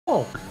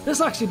Oh,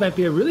 this actually might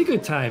be a really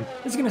good time.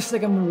 This is going to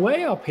stick him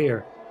way up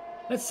here.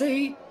 Let's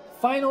see.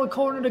 Final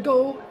corner to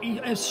go. He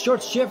has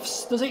short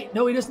shifts. Does he?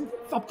 No, he doesn't.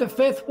 Up to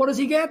 5th. What does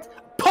he get?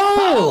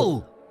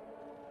 Pole!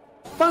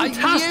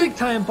 Fantastic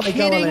time by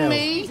Galileo.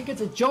 He gets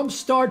a jump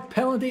start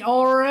penalty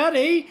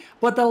already,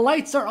 but the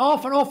lights are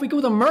off and off we go.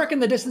 The Merc in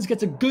the distance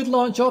gets a good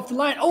launch off the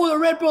line. Oh, the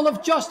Red Bull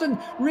of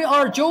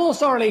Joel,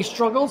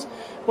 struggles,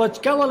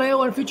 but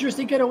Galileo and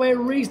Futuristic get away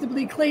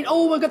reasonably clean.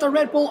 Oh, we got the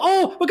Red Bull.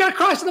 Oh, we got a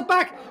crash in the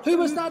back. Who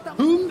was that?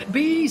 Whom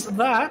bees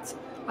that?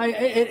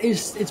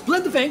 It's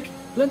Blindevink.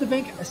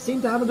 Blindevink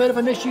seemed to have a bit of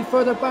an issue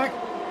further back.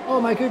 Oh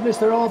my goodness,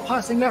 they're all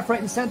passing left, right,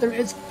 and centre.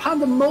 It's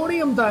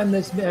pandemonium down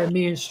this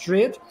main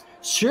straight.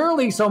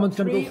 Surely someone's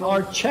going to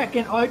go for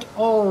checking out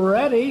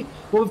already.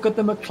 Well, we've got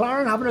the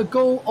McLaren having a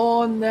go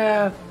on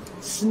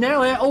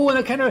Snella. Oh, and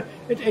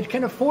it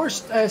kind of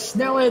forced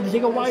Snella to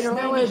take a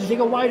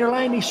wider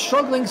line. He's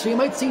struggling, so you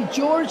might see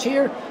George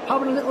here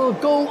having a little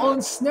go on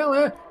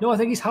Snella. No, I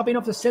think he's happy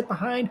enough to sit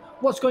behind.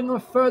 What's going on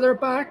further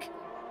back?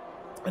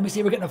 Let me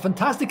see. We're getting a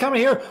fantastic camera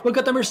here. We've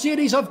got the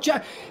Mercedes of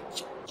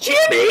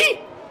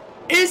Jimmy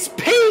is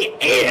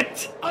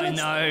P8. I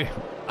know.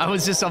 I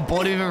was just on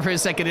board with him for a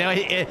second. You know,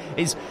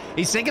 he's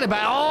thinking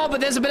about, but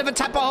there's a bit of a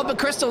tap on, but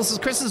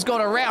Crystal's gone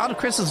around.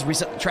 Crystal's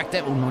reset the track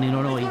there. Oh,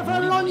 no.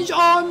 Lunge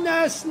on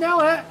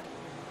Snella.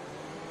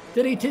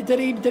 Did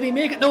he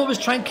make it? No, it was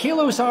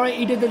Tranquilo. Sorry,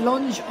 he did the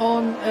lunge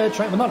on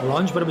well, not a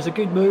lunge, but it was a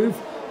good move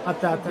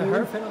at that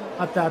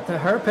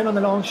hairpin on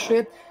the long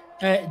straight.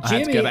 I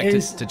have to go back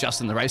to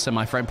Justin the Racer,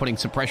 my friend, putting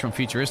some pressure on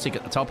Futuristic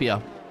at the top here.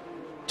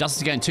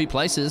 Justin's going 2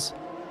 places.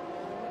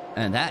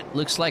 And that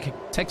looks like a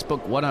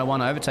textbook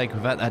 101 overtake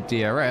without that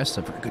DRS.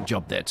 A very good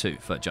job there, too,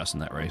 for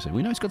Justin, that racer.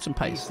 We know he's got some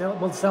pace.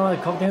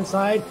 Snella come the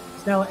inside.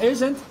 Snella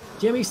isn't.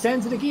 Jimmy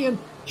sends it again.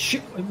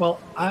 Well,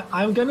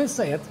 I'm going to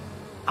say it.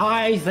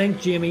 I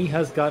think Jimmy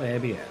has got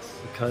ABS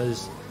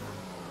because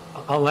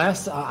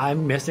unless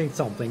I'm missing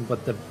something,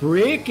 but the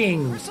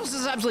braking... Crystals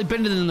has absolutely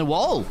bended in the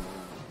wall.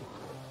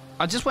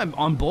 I just went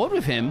on board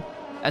with him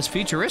as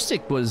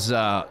Futuristic was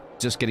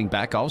just getting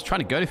back. I was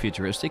trying to go to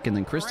Futuristic, and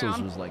then Crystals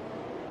was like...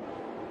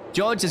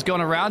 George has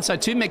gone around, so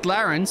 2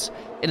 McLarens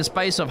in a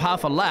space of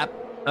half a lap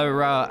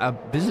are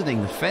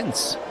visiting the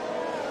fence.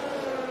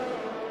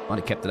 Might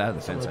have kept it out of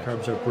the fence. The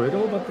curbs are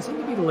brutal, but they seem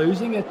to be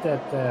losing it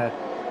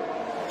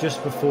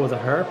just before the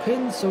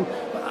hairpin. So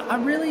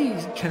I'm really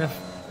kind of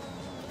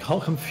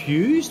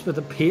confused with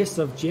the pace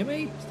of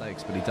Jimmy.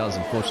 Mistakes, but he does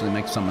unfortunately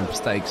make some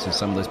mistakes as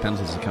some of those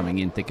penalties are coming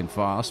in thick and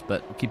fast.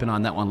 But keep an eye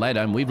on that one later.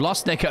 And we've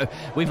lost Neko.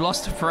 We've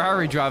lost the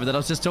Ferrari driver that I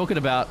was just talking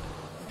about.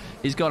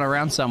 He's gone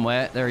around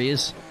somewhere. There he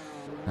is.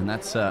 And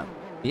that's,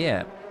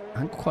 yeah,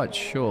 I'm quite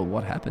sure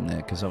what happened there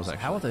because I was like,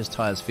 how are those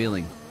tyres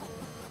feeling?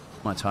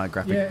 My tyre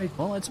graphic. Yeah,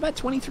 well, it's about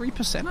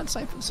 23%, I'd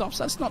say, for the softs.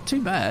 That's not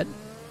too bad.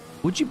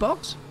 Would you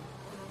box?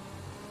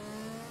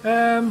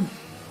 Again,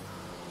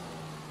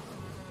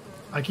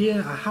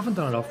 I haven't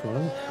done enough for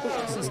them.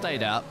 Justin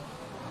stayed out.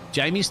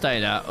 Jamie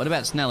stayed out. What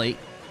about Snelly?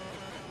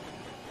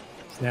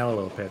 Snell a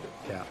little bit,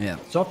 yeah.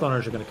 Soft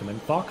runners are going to come in.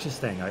 Fox is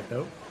staying out,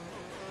 though.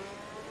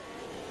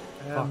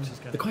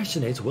 The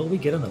question is, will we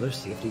get another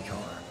safety car?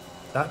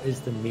 That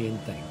is the main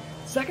thing.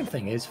 Second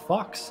thing is,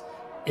 Fox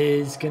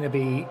is going to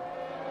be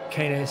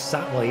kind of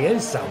he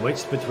is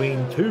sandwiched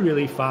between 2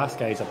 really fast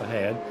guys up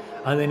ahead,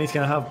 and then he's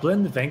going to have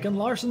Blindevink and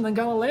Larson and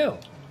Galileo.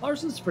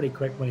 Larson's pretty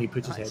quick when he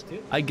puts his head to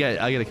it. I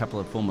get a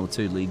couple of Formula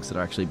 2 leagues that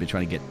are actually been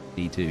trying to get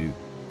me to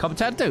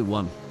Commentators.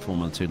 One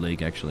Formula 2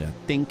 league, actually, I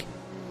think.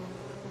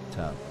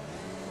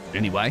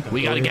 Anyway,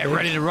 we got to get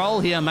ready to roll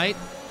here, mate.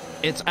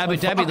 It's Abu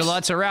Dhabi. The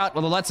lights are out.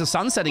 Well, the lights are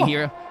sunsetting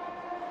here.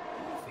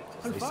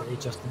 They say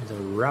Justin is a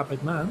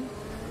rapid man.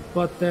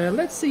 But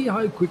let's see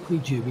how quickly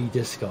Jimmy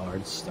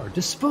discards or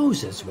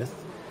disposes with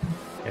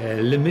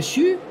Le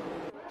Monsieur,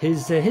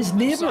 his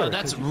neighbour. So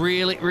that's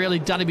really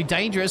going to be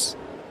dangerous.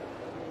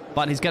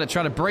 But he's going to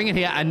try to bring it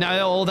here. And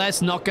no,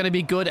 that's not going to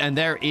be good. And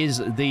there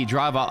is the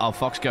driver of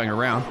Fox going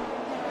around.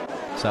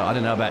 So I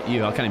don't know about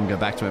you. I can't even go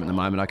back to him at the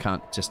moment. I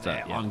can't just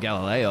on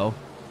Galileo.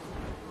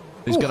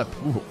 Who's got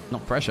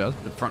not pressure,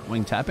 the front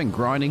wing tapping,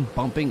 grinding,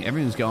 bumping,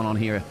 everything's going on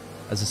here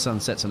as the sun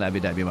sets on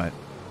Abu Dhabi, mate.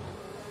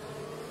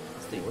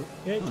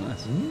 Oh,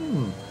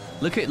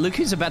 nice. Look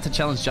who's about to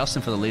challenge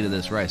Justin for the lead of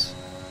this race.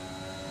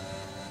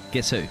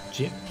 Guess who?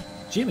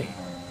 Jimmy.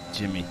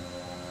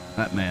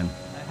 That man.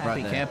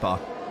 Happy camper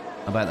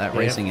about that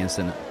racing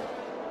incident.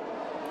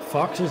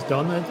 Fox has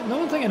done it.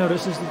 Another thing I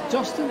noticed is that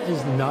Justin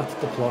is not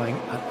deploying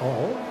at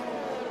all.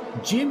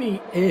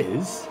 Jimmy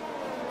is,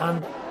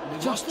 and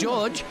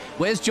George,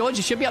 where's George?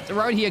 He should be up the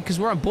road here because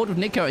we're on board with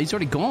Nico. He's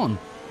already gone.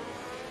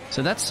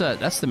 So that's the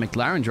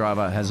McLaren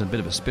driver has a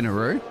bit of a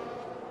spinneroo.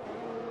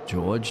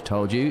 George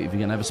told you if you're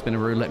gonna have a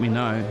spinneroo, let me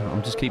know.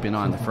 I'm just keeping an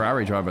eye on the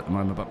Ferrari driver at the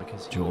moment, but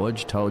because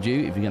George told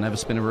you if you're gonna have a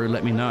spinneroo,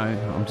 let me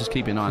know. I'm just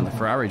keeping an eye on the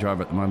Ferrari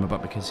driver at the moment,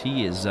 but because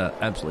he is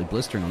absolutely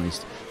blistering on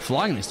these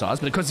flying these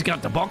tires, but of course he's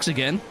got the box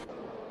again.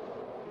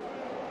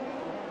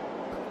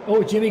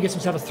 Oh, Jimmy gets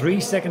himself a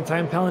 3-second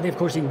time penalty. Of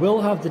course, he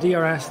will have the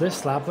DRS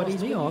this lap, but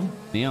he's neon.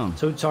 Neon.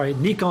 So, sorry,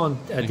 Nikon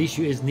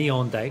issue is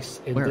neon dice.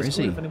 Where is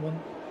he? If anyone...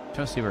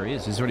 Trying to see where he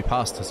is. He's already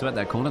passed us about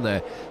that corner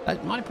there.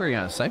 That might bring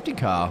out a safety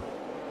car.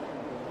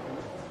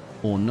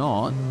 Or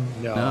not.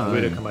 No, it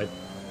would have come out.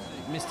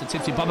 Mr.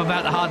 TipsyBob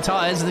about the hard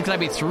tyres. There's going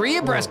to be 3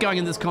 abreast going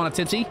in this corner,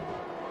 Tipsy.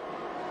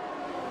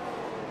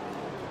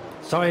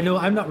 Sorry, no,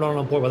 I'm not running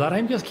on board with that.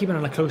 I'm just keeping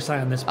a close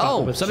eye on this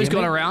battle with somebody's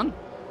Jimmy. gone around.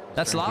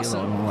 That's last.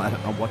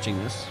 I'm watching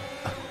this.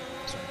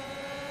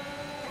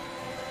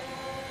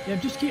 Yeah,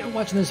 just keep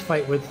watching this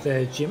fight with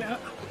Jimmy.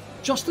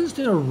 Justin's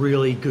doing a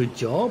really good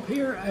job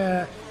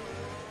here.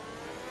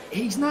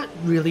 He's not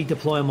really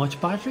deploying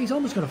much battery. He's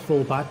almost got a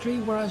full battery,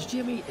 whereas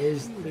Jimmy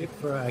is late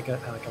for like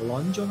a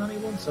lunge on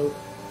anyone. So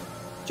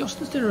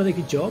Justin's doing a really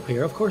good job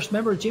here. Of course,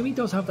 remember, Jimmy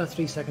does have that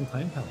 3-second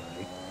time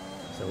penalty.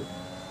 So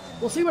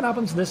we'll see what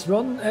happens in this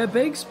run,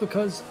 Biggs,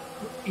 because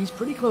he's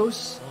pretty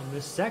close on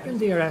the second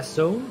DRS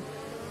zone.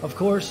 Of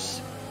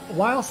course,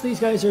 whilst these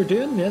guys are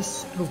doing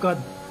this, we've got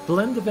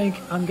Blindevink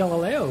and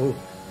Galileo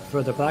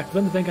further back.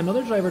 Blindevink,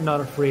 another driver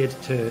not afraid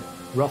to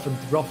rough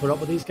it up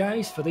with these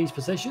guys for these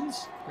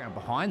positions.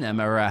 Behind them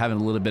are having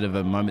a little bit of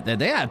a moment there.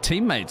 They are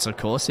teammates, of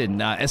course, in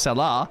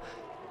SLR.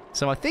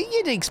 So I think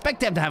you'd expect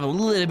them to have a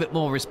little bit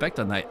more respect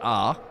than they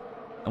are.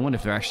 I wonder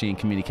if they're actually in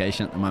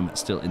communication at the moment,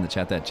 still in the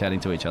chat there, chatting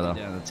to each other.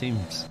 Yeah, the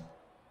teams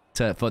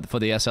for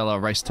the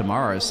SLR race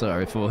tomorrow.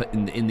 So for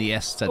in the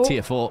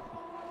Tier 4.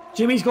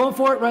 Jimmy's going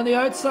for it around the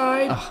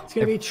outside. It's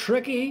going to be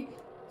tricky.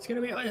 It's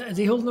going to be. Is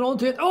he holding on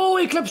to it? Oh,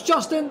 he clips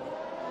Justin.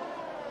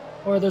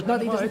 Or there's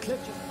nothing. He doesn't clip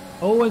Justin.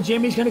 Oh, and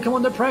Jimmy's going to come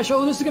under pressure.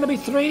 Oh, this is going to be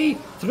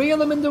three of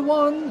them into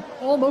one.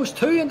 Almost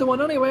 2 into one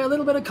anyway. A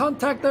little bit of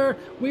contact there.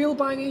 Wheel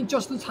banging.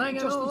 Justin's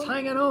hanging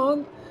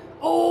on.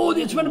 Oh,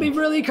 it's going to be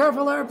really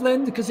careful there,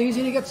 Blind, because he's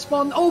easy to get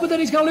spun. Oh, but then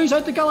he's going to lose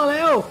out to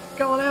Galileo.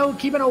 Galileo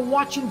keeping a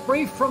watching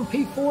brief from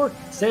P4.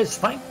 Says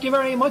thank you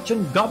very much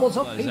and gobbles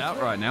up P4. He's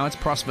out right now. It's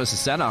Prost versus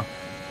Senna.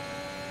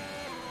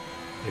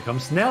 Here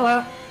comes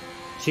Snella.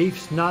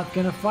 Chief's not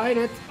going to fight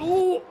it.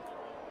 Oh.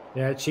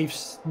 Yeah,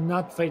 Chief's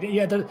not fighting.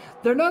 Yeah,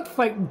 they're not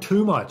fighting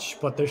too much,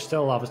 but they're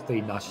still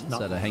obviously not.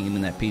 So they're hanging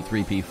in that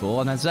P3,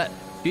 P4, and that's that.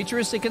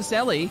 Futuristic and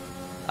Snelly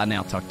are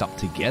now tucked up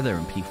together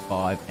in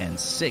P5 and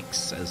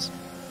 6 as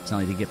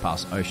Snelly to get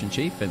past Ocean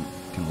Chief. And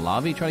can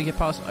Lavi try to get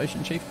past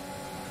Ocean Chief?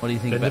 What do you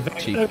think about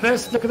Chief? Look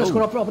at this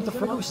going up at the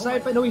front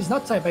side. But no, he's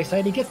not side by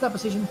side. He gets that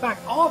position back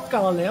off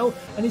Galileo,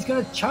 and he's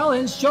going to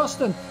challenge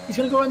Justin. He's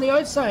going to go on the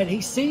outside.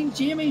 He's seen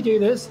Jimmy do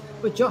this,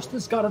 but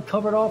Justin's got it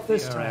covered off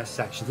this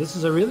section. This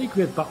is a really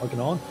great battle going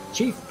on.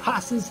 Chief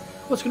passes.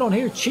 What's going on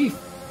here? Chief.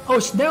 Oh,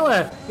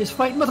 Snella is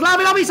fighting with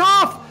Lavi. Lavi's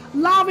off.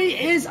 Lavi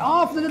is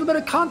off. A little bit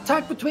of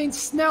contact between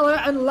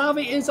Snella and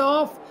Lavi is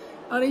off.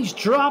 And he's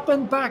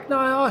dropping back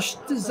now. Oh,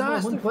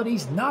 disaster. But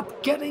he's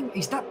not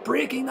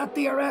breaking that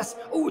DRS.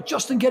 Oh,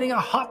 Justin getting a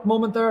hot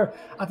moment there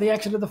at the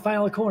exit of the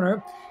final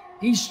corner.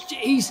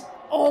 He's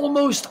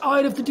almost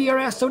out of the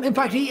DRS zone. In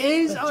fact, he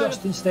is.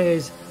 Justin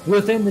stays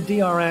within the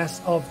DRS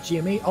of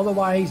Jimmy.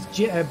 Otherwise,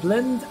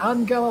 Blind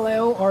and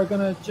Galileo are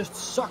going to just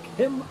suck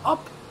him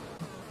up.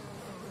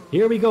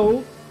 Here we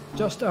go.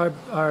 Just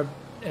our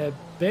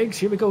Biggs.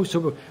 Here we go.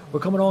 So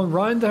we're coming on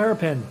round the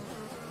hairpin.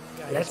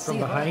 That's from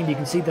behind. You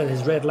can see that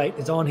his red light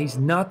is on. He's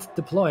not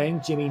deploying.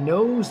 Jimmy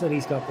knows that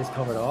he's got this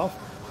covered off.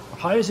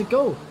 How does it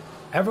go?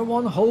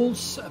 Everyone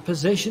holds a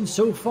position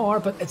so far,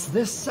 but it's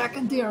this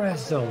second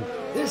DRS zone.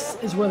 This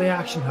is where the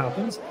action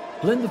happens.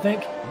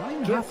 Blindevink.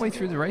 Halfway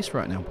through the race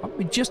right now.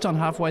 We're just on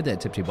halfway there,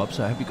 TipsyBob,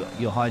 so I hope you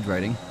got your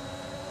hydrating.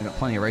 We've got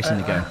plenty of racing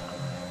to go.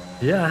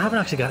 Yeah, I haven't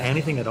actually got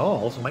anything at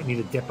all, so I might need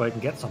to dip out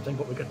and get something,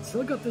 but we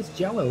still got this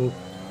jello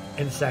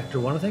in Sector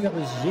 1. I think that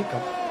was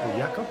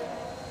Jakob.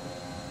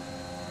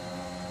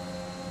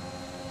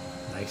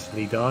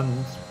 Nicely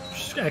done.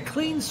 A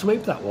clean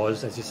sweep that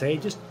was, as you say,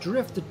 just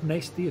drifted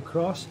nicely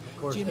across. Of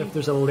course, if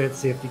there's a late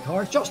safety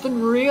car.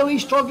 Justin really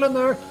struggling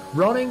there,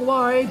 running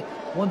wide.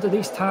 One of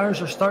these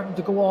tires are starting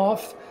to go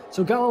off.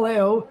 So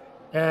Galileo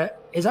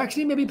is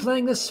actually maybe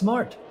playing this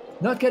smart,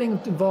 not getting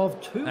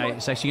involved too much.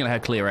 He's actually going to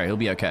have clear air. He'll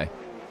be okay.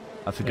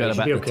 I forgot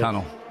about the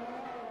tunnel.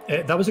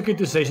 That was a good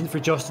decision for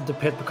Justin to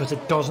pit because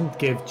it doesn't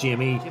give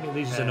Jimmy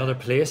loses another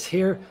place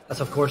here.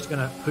 That's of course going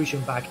to push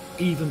him back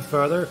even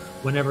further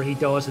whenever he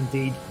does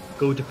indeed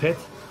go to pit.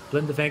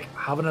 Blindevink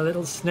having a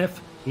little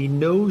sniff. He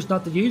knows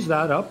not to use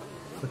that up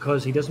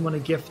because he doesn't want to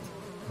gift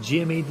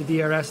Jimmy the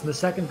DRS in the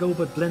second go,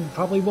 but Blind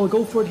probably will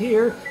go for it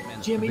here.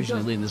 Jimmy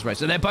leading this race.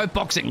 So they're both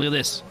boxing. Look at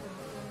this.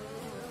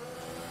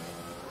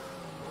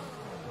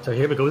 So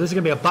here we go. This is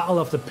going to be a battle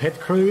of the pit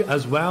crew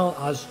as well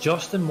as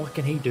Justin. What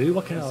can he do?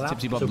 What can he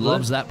do? TipsyBob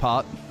loves that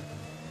part.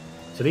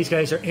 So these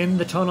guys are in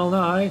the tunnel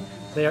now.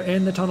 They are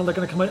in the tunnel. They're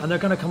going to come out, and they're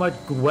going to come out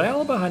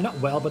well behind. Not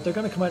well, but they're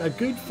going to come out a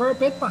good fair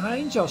bit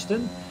behind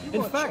Justin.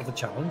 In fact, the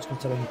challenge,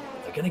 considering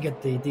they're going to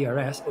get the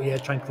DRS. Oh yeah,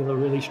 Tranquilo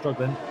really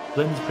struggling.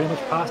 Blind's pretty much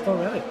passed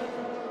already.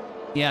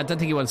 Yeah, I don't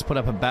think he wants to put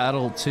up a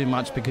battle too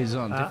much because he's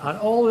on. And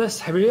all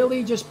this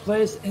really just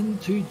plays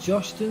into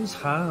Justin's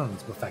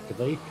hands,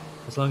 effectively.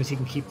 As long as he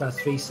can keep that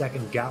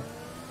 3-second gap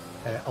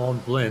on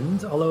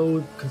Blind.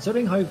 Although,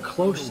 considering how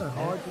close and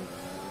hard...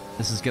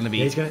 This is going to be...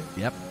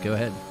 Yep, go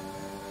ahead.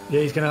 Yeah,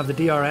 he's going to have the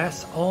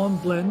DRS on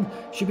Blind.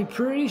 Should be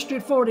pretty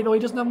straightforward. You know, he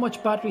doesn't have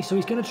much battery, so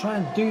he's going to try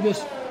and do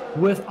this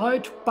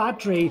without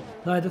battery.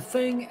 Now, the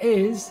thing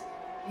is,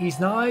 he's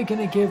now going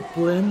to give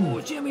Blind...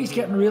 Oh, Jimmy's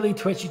getting really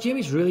twitchy.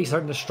 Jimmy's really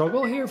starting to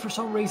struggle here for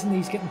some reason.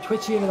 He's getting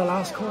twitchy over the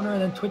last corner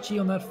and then twitchy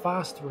on that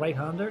fast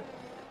right-hander.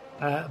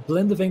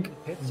 Blind, I think,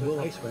 hits a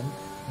nice win.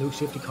 No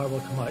safety car will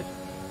come out.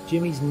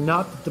 Jimmy's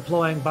not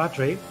deploying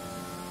battery.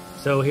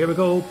 So here we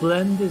go.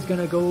 Blind is going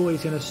to go.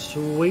 He's going to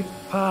sweep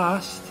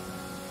past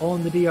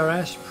on the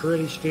DRS,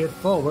 pretty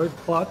straightforward,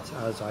 but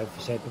as I've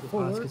said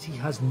before, because he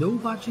has no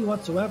battery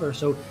whatsoever,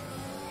 so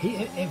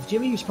if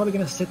Jimmy is probably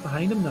going to sit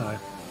behind him now,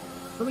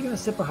 probably going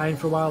to sit behind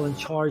for a while and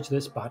charge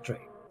this battery.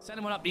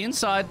 Send one up the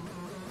inside.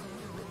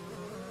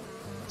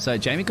 So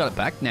Jamie got it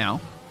back now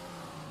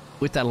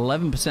with that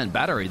 11%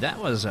 battery. That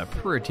was a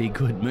pretty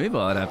good move,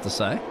 I'd have to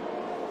say,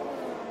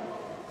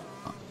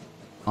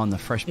 on the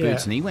fresh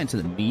boots, and he went to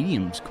the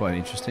mediums. Quite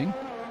interesting.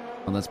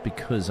 Well, that's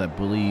because I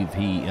believe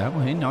he's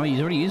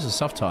already used the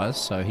soft tyres,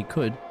 so he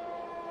could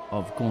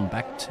have gone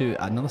back to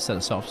another set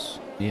of softs.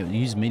 Yeah, he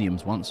used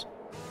mediums once.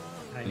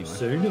 Anyway.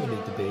 Soon it will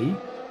need to be.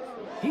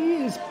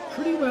 He is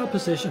pretty well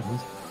positioned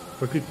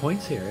for good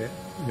points here.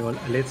 You know,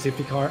 a late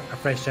safety car, a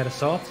fresh set of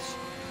softs.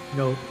 You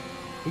know,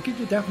 he could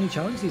definitely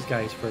challenge these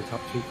guys for a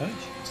top 3 finish.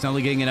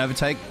 Snelly getting an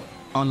overtake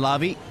on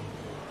Lavi.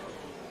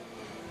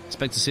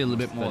 Expect to see a little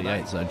bit more.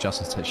 So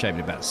Justin's shaving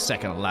about a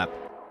second a lap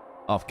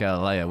off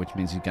Galileo, which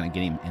means he's going to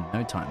get him in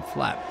no time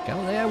flat.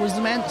 Galileo was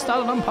the man that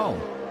started on pole.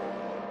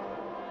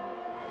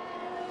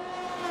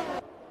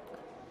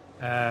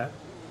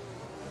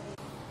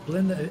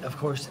 Blind, of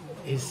course,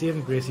 his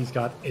saving grace he's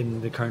got in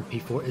the current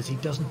P4 is he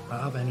doesn't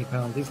have any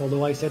penalties,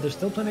 although I said there's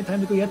still plenty of time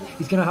to go yet.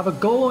 He's going to have a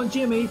go on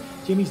Jimmy.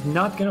 Jimmy's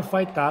not going to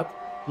fight that.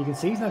 You can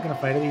see he's not going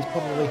to fight it. He's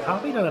probably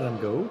happy to let him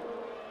go.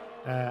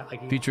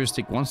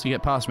 Futuristic wants to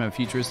get past him.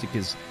 Futuristic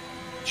is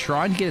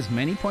trying to get as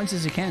many points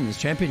as he can in this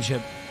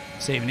championship.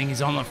 This evening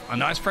he's on a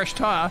nice fresh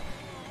tyre.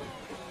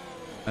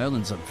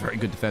 Erland's a very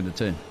good defender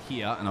too.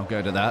 Here, and I'll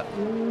go to that.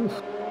 Oof.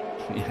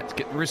 Yeah, it's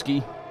getting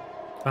risky.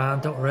 Man,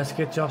 don't risk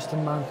it,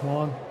 Justin, man. Come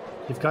on.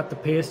 You've got the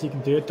pace, you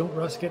can do it. Don't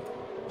risk it.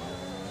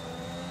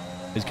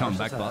 He's coming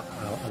back, but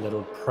a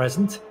little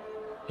present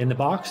in the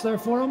box there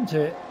for him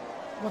to...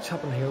 What's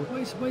happening here? Why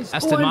is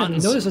Aston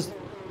Martin's...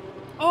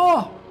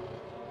 Oh!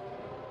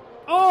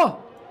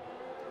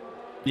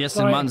 The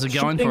Aston Martins are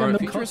going for it.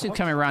 Futuristic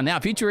coming around now.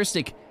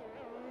 Futuristic...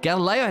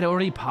 Galileo had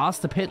already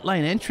passed the pit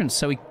lane entrance,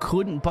 so he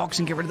couldn't box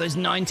and get rid of those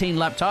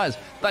 19-lap tyres.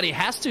 But he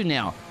has to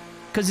now,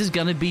 because he's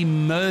going to be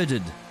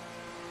murdered,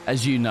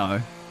 as you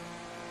know,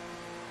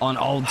 on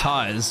old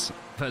tyres.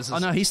 Oh,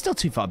 no, he's still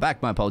too far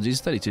back. My apologies.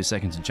 32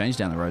 seconds and change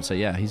down the road, so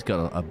yeah, he's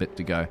got a bit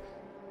to go.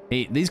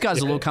 These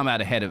guys will all come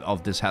out ahead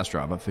of this house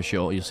driver, for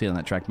sure. You'll see on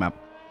that track map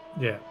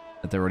that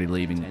they're already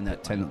leaving in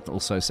that 10th,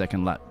 also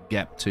second lap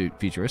gap to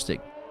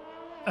Futuristic.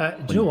 Do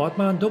you know what,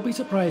 man? Don't be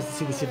surprised to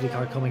see the safety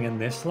car coming in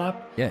this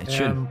lap. Yeah, it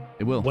should.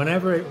 It will.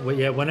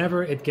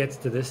 Whenever it gets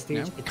to this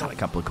stage. It cut a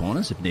couple of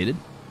corners if needed.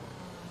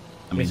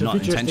 I mean, not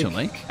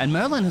intentionally. And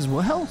Merlin as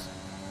well.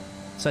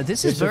 So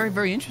this is very,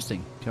 very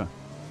interesting. Come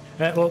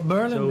on. Well,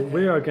 Merlin, so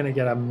we are going to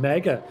get a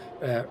mega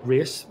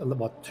race.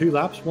 What, 2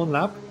 laps, 1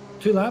 lap,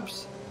 2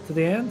 laps to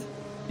the end?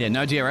 Yeah,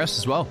 no DRS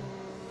as well.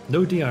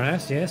 No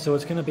DRS, yeah. So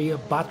it's going to be a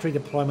battery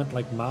deployment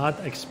like mad.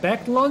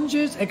 Expect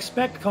lunges,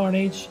 expect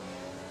carnage.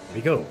 Here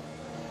we go.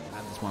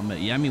 One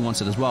minute. Yami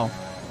wants it as well.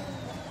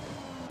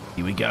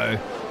 Here we go.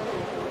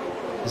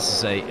 This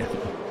is a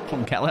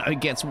Galileo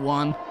gets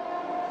one,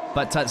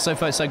 but so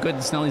far so good.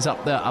 Snelly's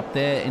up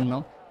there in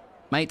Mel.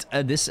 Mate,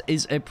 this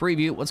is a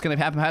preview. What's going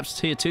to happen perhaps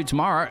Tier 2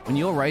 tomorrow in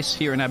your race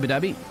here in Abu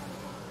Dhabi?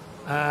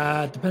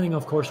 Depending,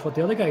 of course, what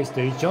the other guys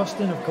do.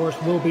 Justin, of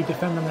course, will be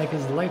defending like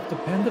his life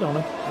depended on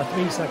it. A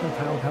 3-second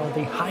time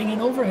penalty hanging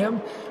over him.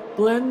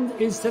 Blind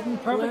is sitting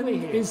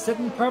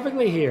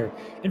perfectly here.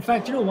 In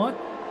fact, you know what?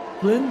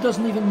 Blind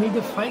doesn't even need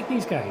to fight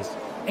these guys.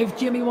 If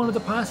Jimmy wanted to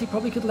pass, he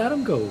probably could let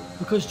him go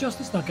because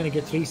Justin's not going to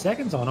get 3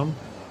 seconds on him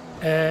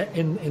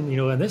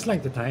in this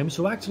length of time.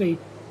 So actually,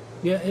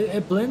 yeah,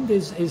 Blind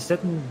is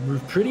sitting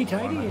pretty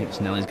tidy. I think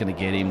Snelly's going to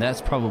get him.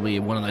 That's probably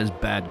one of those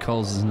bad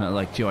calls, isn't it?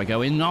 Like, do I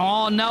go in?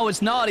 Oh, no,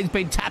 it's not. He's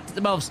been tapped at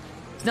the most.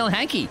 Snelly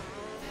hanky.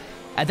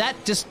 And that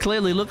just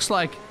clearly looks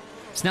like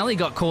Snelly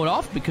got caught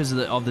off because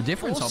of the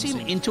difference. Force him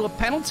into a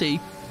penalty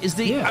is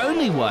the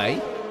only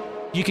way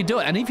you could do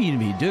it. And if you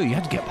do, you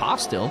have to get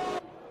past still.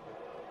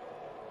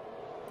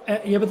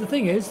 Yeah, but the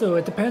thing is, though,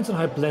 it depends on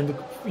how Blind,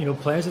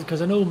 plays it.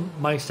 Because I know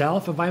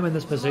myself, if I'm in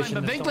this position,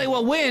 but Biggles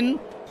will win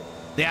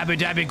the Abu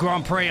Dhabi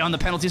Grand Prix on the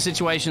penalty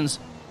situations.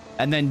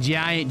 And then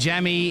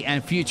Jammy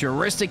and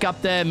Futuristic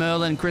up there,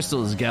 Merlin,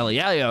 Crystals,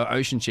 Galileo,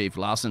 Ocean Chief,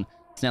 Larson,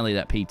 Snelly,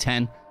 that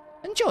P10,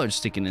 and George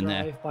sticking in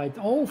there. By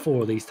all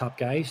 4 of these top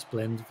guys,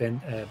 Blind,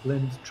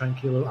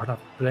 Tranquilo, or not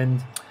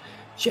Blind,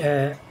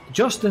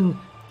 Justin,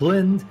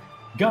 Blind,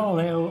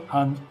 Galileo,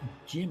 and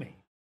Jimmy.